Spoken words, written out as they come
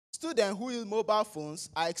Students who use mobile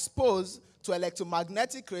phones are exposed to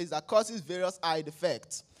electromagnetic rays that causes various eye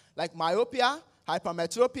defects, like myopia,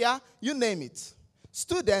 hypermetropia, you name it.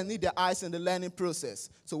 Students need their eyes in the learning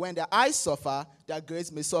process, so when their eyes suffer, their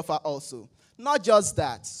grades may suffer also. Not just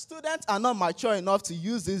that, students are not mature enough to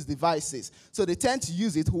use these devices, so they tend to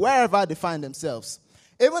use it wherever they find themselves.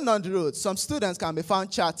 Even on the road, some students can be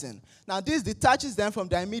found chatting. Now, this detaches them from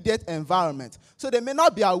their immediate environment, so they may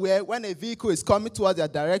not be aware when a vehicle is coming towards their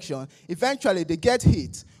direction. Eventually, they get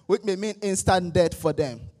hit, which may mean instant death for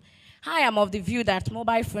them. I am of the view that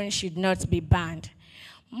mobile phones should not be banned.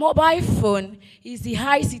 Mobile phone is the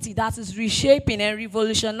high city that is reshaping and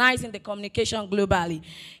revolutionizing the communication globally.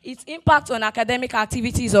 Its impact on academic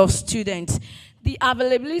activities of students. The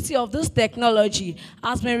availability of this technology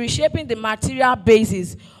has been reshaping the material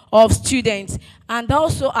basis of students and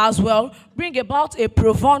also as well bring about a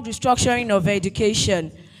profound restructuring of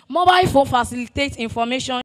education. Mobile phone facilitates information